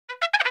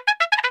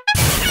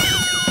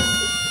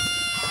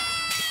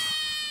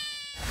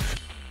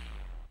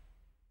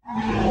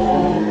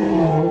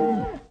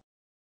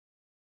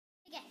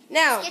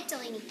Now,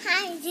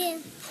 Hi,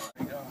 Jim.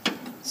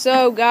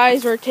 so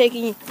guys, we're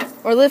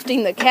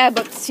lifting the cab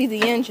up to see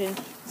the engine.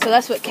 So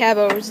that's what cab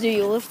overs do.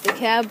 You lift the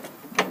cab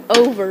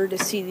over to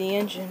see the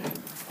engine.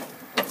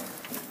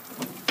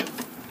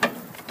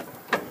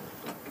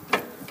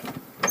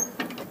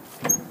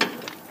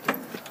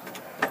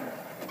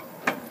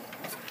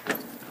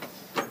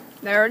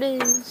 There it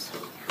is.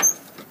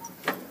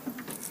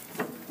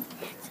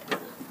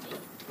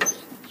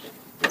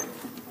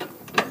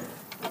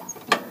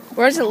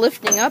 Where's it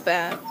lifting up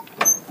at?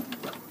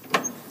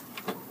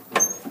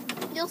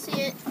 You'll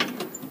see it.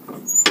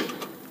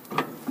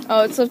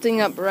 Oh, it's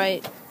lifting up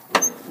right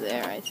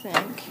there, I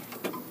think.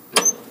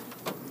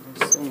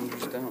 There's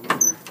cylinders down there.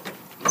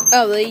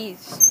 Oh, these.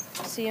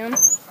 See them?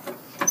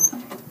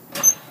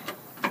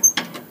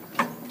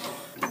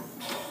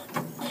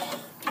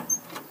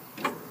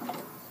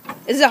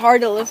 Is it hard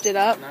to lift it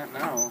up? Not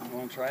now. You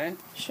want to try it?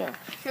 Sure.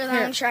 Sure, I'm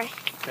gonna try.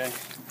 Okay.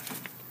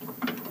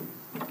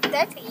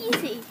 That's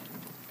easy.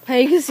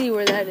 Hey, you can see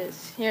where that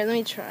is. Here, let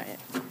me try it.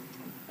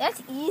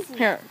 That's easy.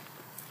 Here.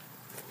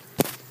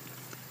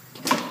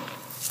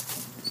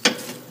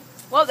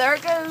 Well, there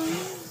it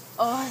goes.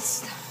 Oh,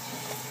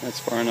 That's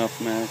far enough,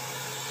 Mack.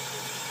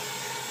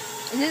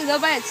 Does it go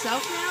by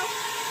itself now?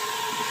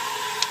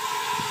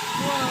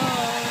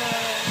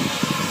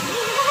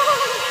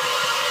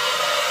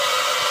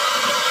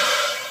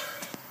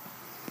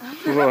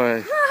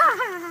 Boy.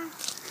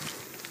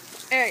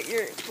 Eric,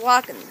 you're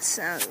blocking the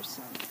sound or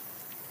something.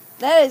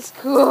 That is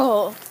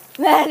cool.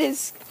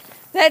 That's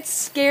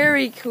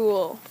scary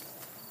cool.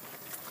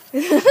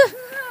 I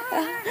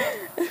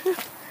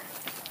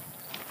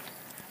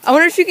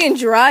wonder if you can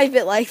drive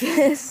it like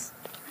this.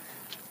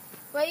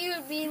 But you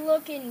would be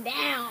looking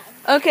down.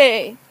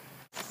 Okay.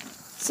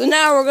 So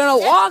now we're gonna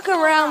walk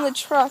around the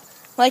truck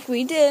like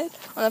we did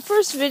on the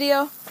first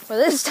video, but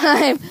this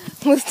time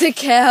with the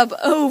cab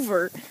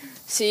over.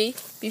 See,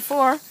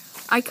 before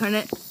I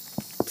couldn't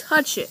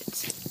touch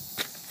it.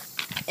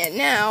 And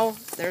now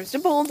there's the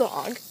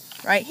bulldog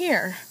right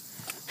here.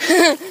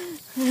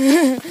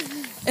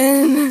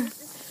 And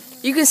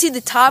you can see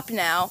the top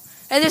now.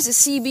 And there's the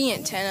CB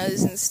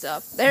antennas and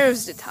stuff.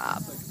 There's the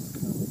top.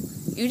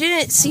 You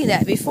didn't see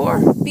that before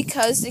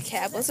because the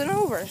cab wasn't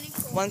over.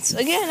 Once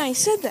again, I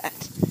said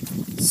that.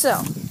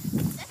 So,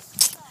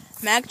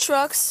 Mack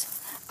trucks,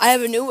 I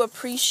have a new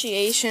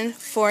appreciation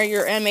for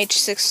your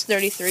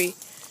MH633.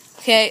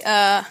 Okay,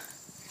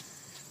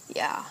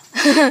 yeah.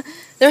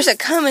 There's a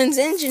Cummins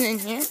engine in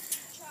here.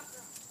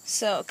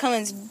 So,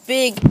 Cummins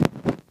big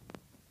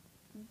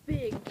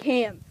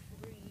cam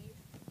 3.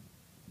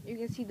 You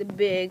can see the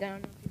big, I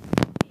don't know if you can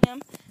see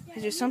him,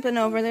 because there's something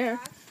over there.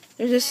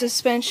 There's a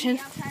suspension.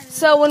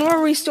 So, when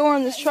we're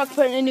restoring this truck,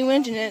 putting a new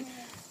engine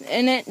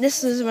in it,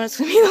 this is what it's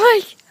going to be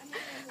like.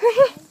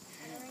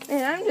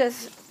 And I'm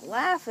just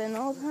laughing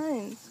all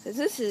times, because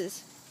this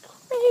is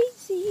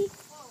crazy.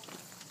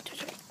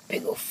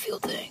 Big old fuel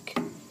tank.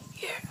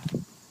 Yeah.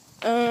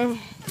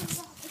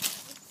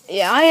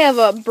 Yeah, I have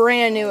a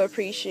brand new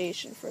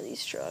appreciation for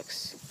these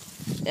trucks.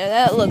 Yeah,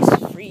 that looks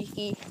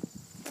freaky.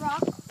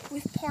 Rock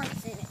with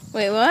parts in it.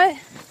 Wait, what?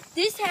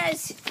 This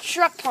has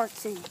truck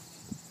parts in it.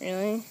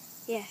 Really?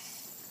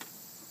 Yes.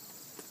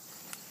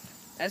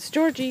 That's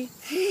Georgie.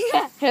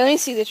 Here, let me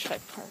see the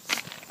truck parts.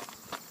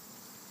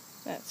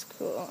 That's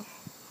cool.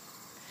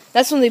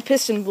 That's when they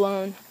piston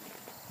blown.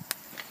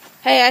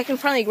 Hey, I can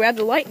finally grab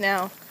the light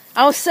now.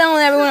 I was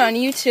telling everyone on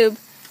YouTube,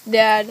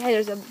 Dad,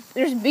 hey,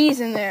 there's bees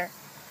in there.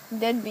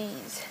 Dead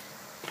bees.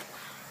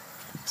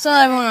 So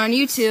everyone on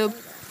YouTube,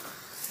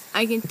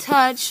 I can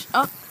touch.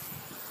 Oh,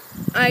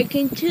 I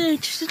can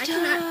touch the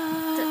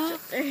top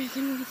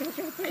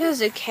because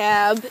the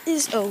cab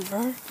is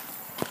over,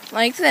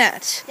 like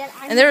that.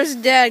 And there's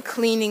Dad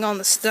cleaning all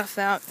the stuff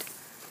out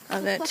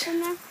of it.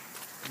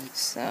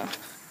 So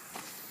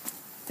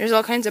there's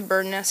all kinds of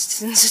bird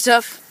nests and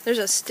stuff. There's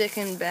a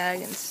sticking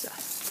bag and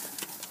stuff.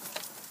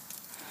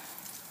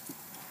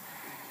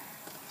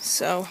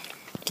 So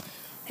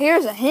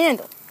here's a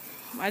handle.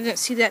 I didn't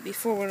see that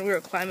before when we were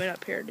climbing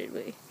up here, did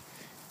we?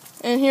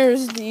 And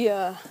here's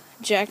the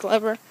jack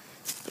lever.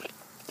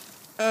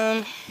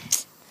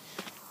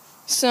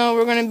 So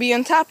we're gonna be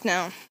on top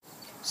now.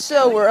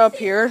 So we're up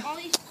here, All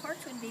these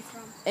parts would be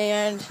from.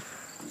 and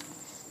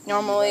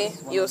normally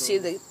you'll see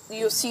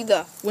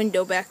the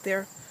window back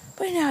there,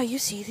 but now you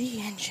see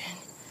the engine.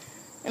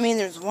 I mean,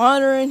 there's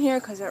water in here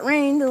because it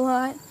rained a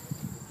lot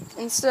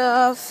and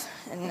stuff.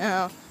 And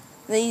now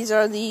these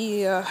are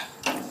the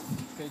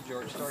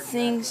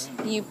things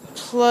you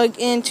plug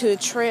into a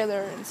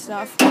trailer and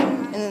stuff,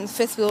 and then the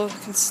fifth wheel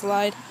can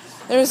slide.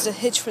 There's the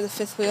hitch for the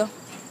fifth wheel,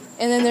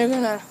 and then they're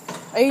gonna.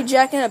 Are you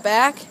jacking it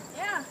back?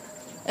 Yeah.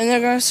 And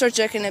they're gonna start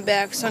jacking it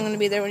back, so I'm gonna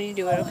be there when you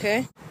do it,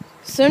 okay?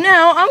 So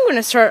now I'm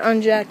gonna start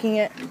unjacking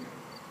it.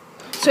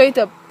 So you have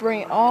to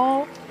bring it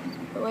all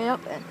the way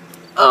up and.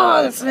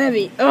 Oh, that's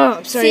heavy. Oh,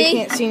 I'm sorry, you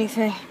can't see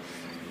anything.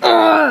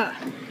 And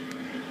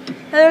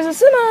there's a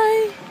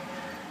semi.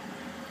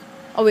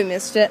 Oh, we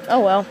missed it. Oh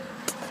well.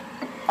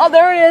 Oh,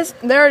 there it is.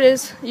 There it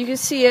is. You can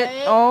see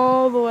it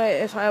all the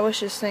way. If I wish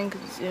this thing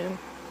could zoom.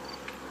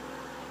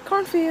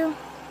 Cornfield.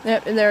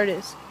 Yep, and there it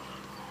is.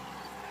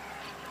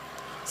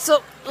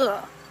 So, Use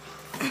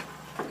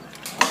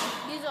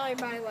all your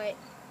body weight.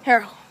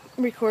 here,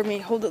 record me.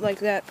 Hold it like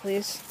that,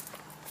 please.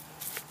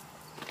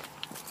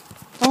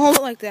 Don't hold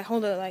it like that.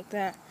 Hold it like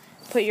that.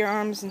 Put your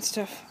arms and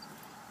stuff.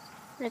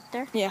 Right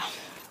there. Yeah.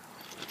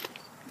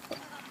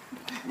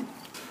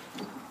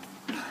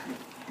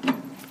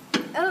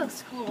 That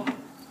looks cool.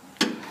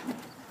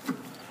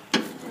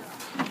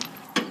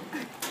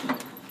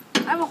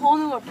 I have a whole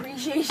new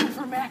appreciation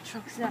for Mack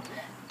trucks now.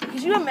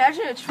 Could you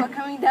imagine a truck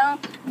coming down?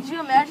 Could you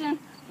imagine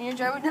you're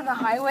driving down the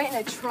highway in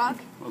a truck?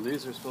 Well,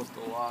 these are supposed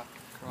to lock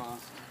across.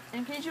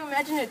 And could you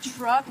imagine a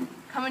truck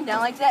coming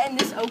down like that and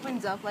this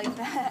opens up like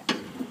that?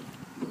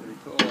 Pretty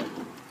cool.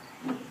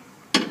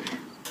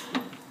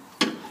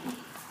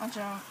 Watch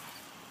out.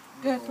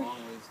 A long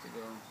ways to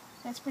go.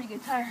 That's pretty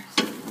good tires.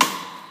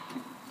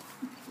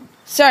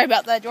 Sorry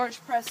about that, George.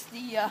 Press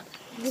the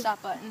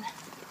stop button.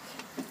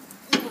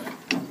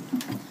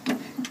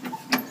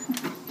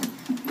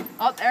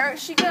 Oh, there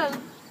she goes.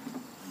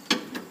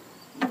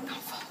 Don't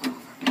fall over,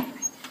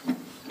 baby.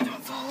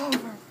 Don't fall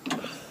over.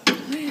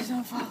 Please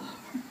don't fall over.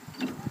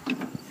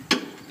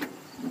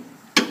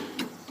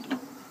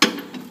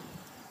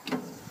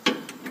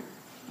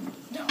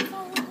 Don't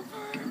fall over.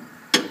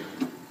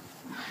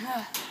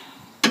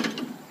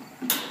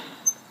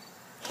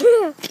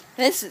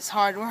 This is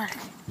hard work.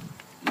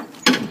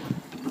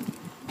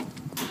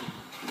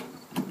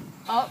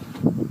 Oh.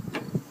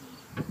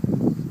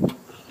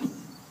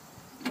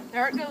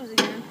 There it goes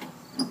again.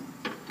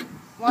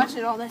 Watch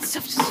it, all that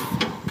stuff just...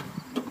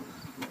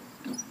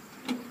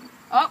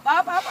 Up, up,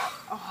 up, up.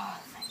 Oh,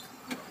 thank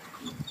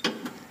God.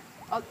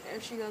 Oh, there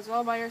she goes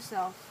all by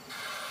herself.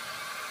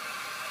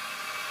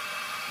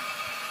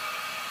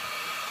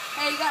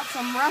 Hey, you got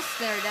some rust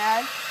there,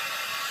 Dad.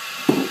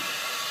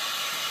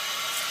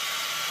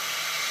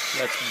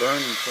 That's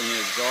burning from the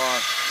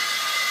exhaust.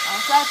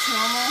 Oh, that's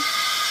normal.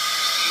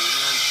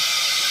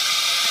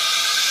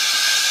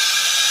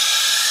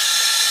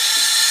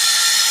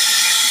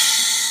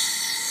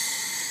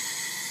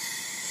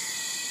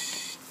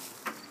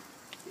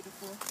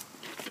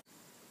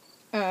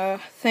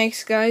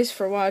 Thanks guys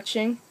for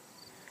watching.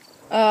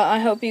 I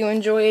hope you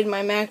enjoyed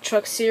my Mack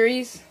truck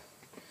series.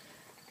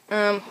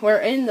 We're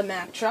in the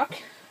Mack truck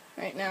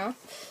right now,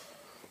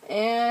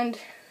 and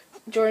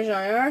George and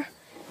I are,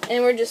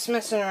 and we're just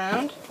messing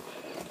around.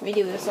 We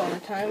do this all the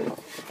time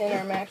in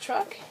our Mack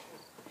truck,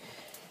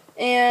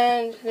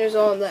 and there's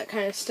all that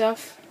kind of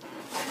stuff.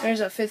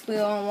 There's a fifth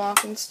wheel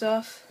unlock and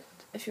stuff.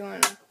 If you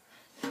don't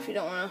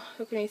want to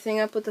hook anything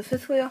up with the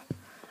fifth wheel,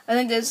 I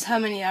think that's how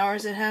many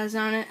hours it has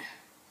on it.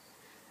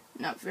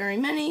 Not very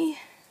many.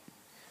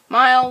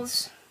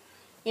 Miles.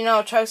 You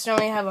know, trucks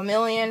only have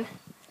 1,000,000.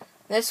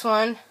 This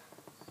one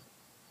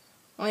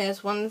only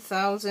has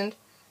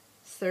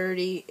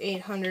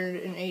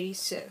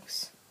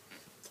 1,030,886.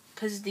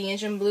 Because the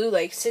engine blew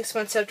like 6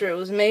 months after it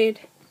was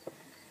made.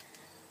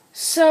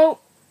 So,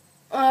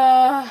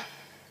 yeah.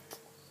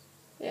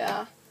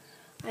 I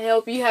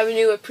hope you have a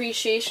new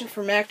appreciation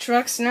for Mack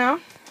trucks now.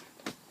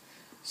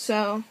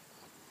 So,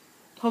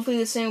 hopefully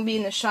this thing will be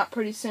in the shop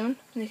pretty soon.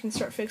 And they can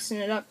start fixing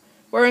it up.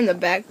 We're in the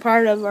back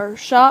part of our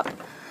shop.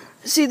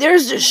 See,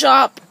 there's the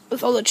shop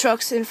with all the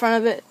trucks in front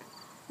of it.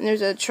 And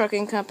there's a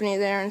trucking company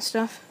there and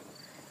stuff.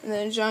 And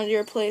then John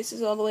Deere place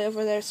is all the way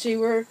over there. See,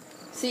 we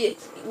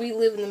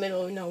live in the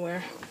middle of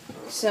nowhere.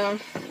 So,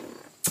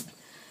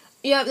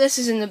 yeah, this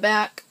is in the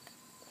back.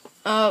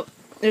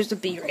 There's the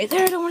bee right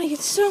there. I don't want to get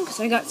stung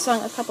because I got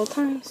stung a couple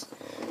times.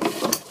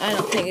 I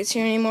don't think it's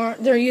here anymore.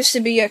 There used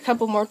to be a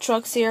couple more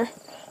trucks here,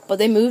 but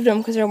they moved them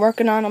because they're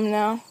working on them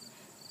now.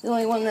 The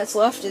only one that's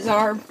left is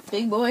our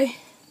big boy,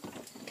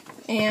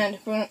 and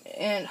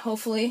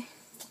hopefully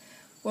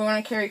we're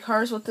gonna carry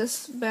cars with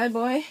this bad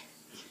boy.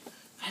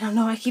 I don't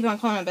know. I keep on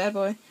calling it bad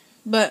boy,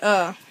 but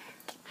we're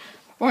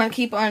gonna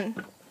keep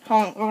on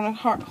hauling. We're gonna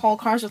haul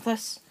cars with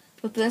this.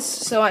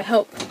 So I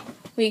hope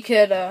we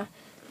could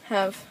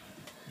hope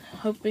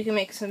we can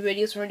make some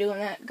videos when we're doing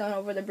that, going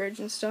over the bridge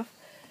and stuff.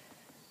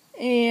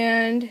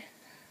 And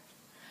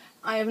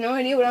I have no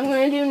idea what I'm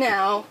gonna do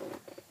now.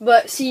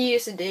 But see,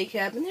 it's a day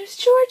cab, and there's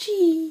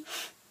Georgie.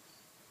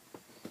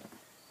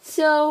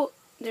 So,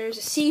 there's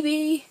a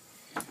CB.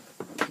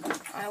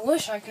 I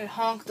wish I could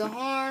honk the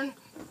horn.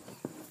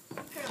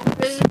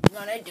 This is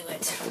gonna do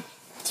it.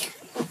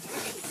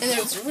 And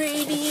there's a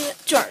radio.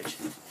 George.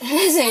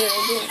 This ain't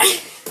gonna do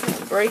it.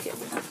 Break it.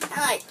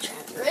 I like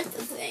trying to rip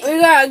the thing. We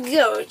gotta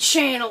go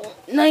channel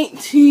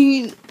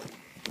 19.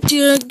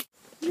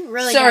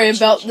 Really Sorry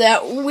about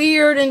that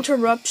weird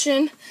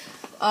interruption.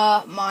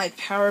 My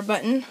power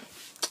button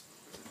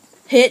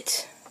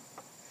hit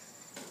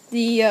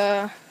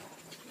the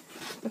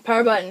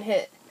power button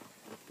hit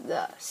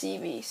the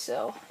CB,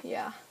 so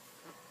yeah.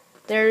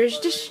 There's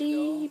the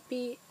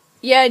CB.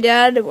 Yeah,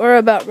 Dad, we're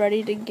about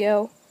ready to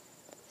go.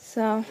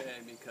 So.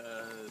 Okay,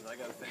 because I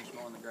gotta finish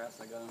mowing the grass.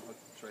 I gotta hook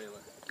the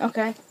trailer.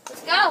 Okay.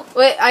 Let's go.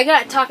 Wait, I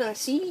gotta talk on the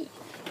CB.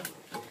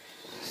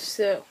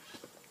 So,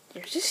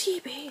 there's this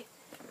CB.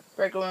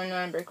 Breaker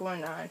 19, Breaker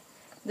 19.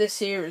 This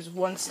here is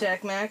One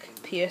Stack Mack.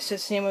 PS,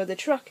 that's the name of the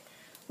truck.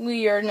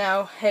 We are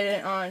now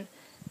headed on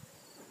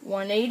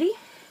 180.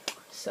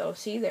 So,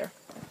 see you there.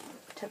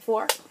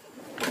 10-4.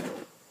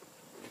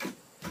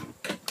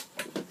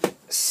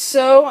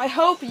 So, I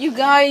hope you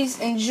guys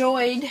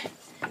enjoyed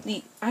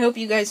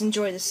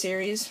the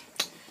series.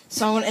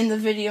 So, I'm going to end the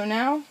video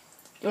now.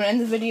 You want to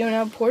end the video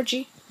now,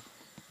 Porgy?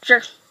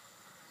 Sure.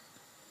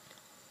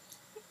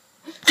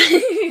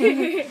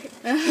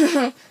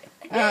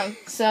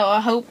 So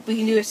I hope we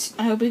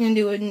can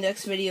do a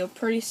next video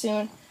pretty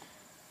soon,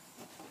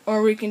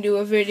 or we can do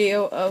a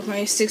video of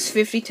my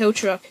 650 tow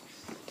truck.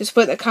 Just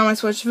put in the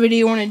comments which video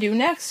you want to do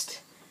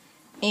next,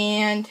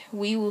 and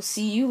we will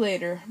see you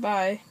later.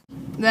 Bye.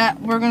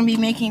 We're gonna be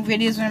making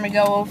videos when we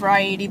go over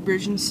I-80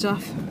 bridge and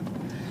stuff.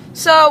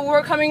 So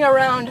we're coming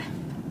around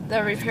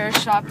the repair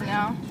shop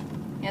now.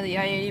 Yeah, the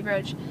I-80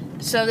 bridge.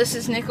 So this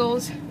is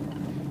Nichols.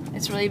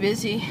 It's really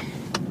busy.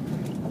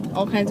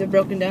 All kinds of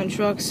broken down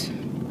trucks.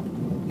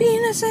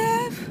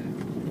 BNSF.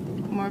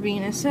 More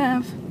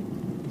BNSF.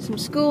 Some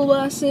school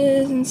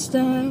buses and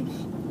stuff.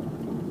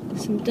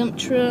 Some dump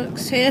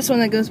trucks. Hey, that's one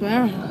that goes by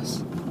our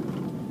house.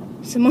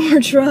 Some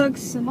more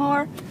trucks. Some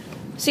more.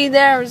 See,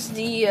 there's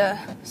the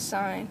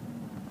sign.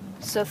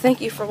 So thank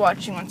you for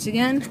watching once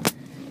again.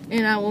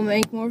 And I will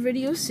make more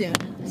videos soon.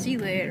 See you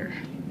later.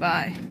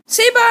 Bye.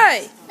 Say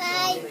bye!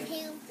 Bye.